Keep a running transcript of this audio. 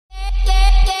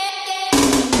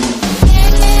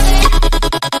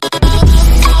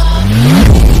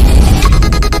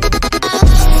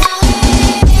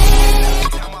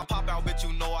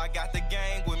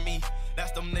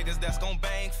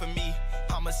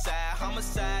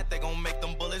homicide, they gon' make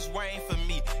them bullets rain for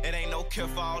me. It ain't no cure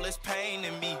for all this pain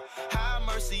in me. Have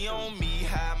mercy on me,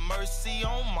 have mercy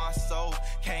on my soul.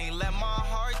 Can't let my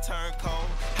heart turn cold.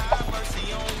 Have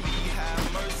mercy on me,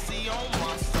 have mercy on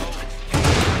my soul.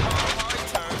 Can't let my heart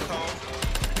turn cold.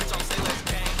 Bitch, I'm say let's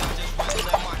gang, I just really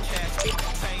let my cash speak.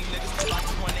 Same niggas feel like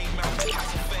 28 mountain, catch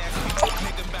some fast feet.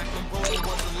 Nigga back when rolling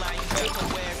was a lie, you got your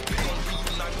ass beat. Gonna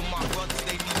reunite with my brothers,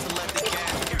 they need to let the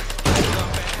gas get. Pull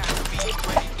up and have to be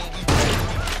ready when we ready.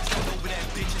 Stand over that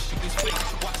bitch and shoot his face.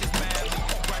 Watch his man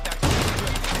leave, right back to the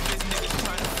strip. If this nigga's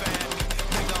trying to find me,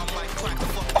 nigga, I'm like crack the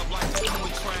fuck up like you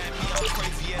and trying me. I'm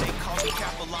crazy, yeah, they call me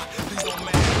cap a lot. Please don't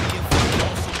mad at me if you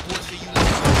on some bullshit, you know.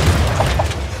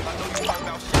 I know you heard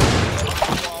about shit.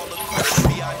 All the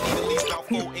crazy, I need at least about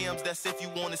 4 M's, that's if you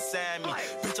wanna sign me.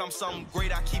 Bitch, I'm something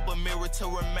great, I keep a mirror to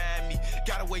remind me.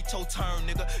 Gotta wait your turn,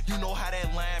 nigga, you know how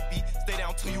that line be. Stay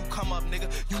down till you come up, nigga,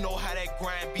 you know how that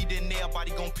grind be. Then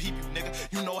everybody gon' peep you, nigga,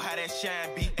 you know how that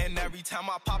shine be. And every time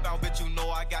I pop out, bitch, you know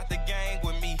I got the gang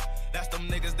with me. That's them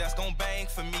niggas that's gon' bang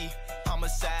for me.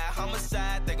 Homicide,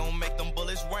 homicide, they gon' make them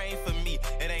bullets rain for me.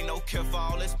 It ain't no cure for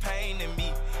all this pain in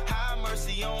me. Have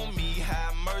mercy on me,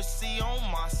 have mercy on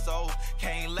my soul.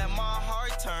 Can't let my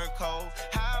heart turn cold.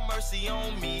 Have mercy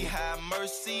on me, have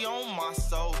mercy on my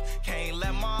soul. Can't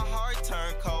let my heart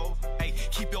turn cold. Hey,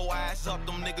 keep your eyes up,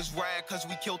 them niggas ride cause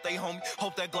we killed they homie.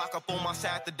 Hope that Glock up on my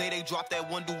side the day they drop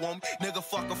that window on me. Nigga,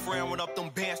 fuck a friend, run up them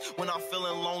bands. When I'm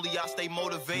feeling lonely, I stay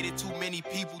motivated. Too many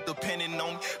people depending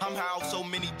on me. I'm high off so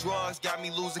many drugs, got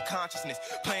me losing consciousness.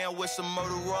 Playing with some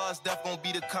murderers, death gon'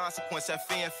 be the consequence. That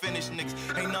fan finish niggas,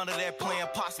 ain't none of that playing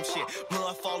possum shit.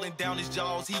 Blood falling down his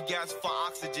jaws, he gas for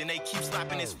oxygen. They keep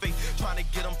slapping his face, trying to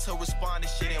get him to respond to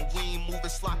shit. And we ain't moving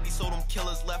sloppy, so them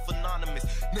killers left anonymous.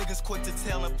 Niggas quick to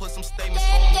tell and put some statements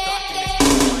on the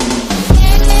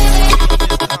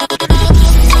documents.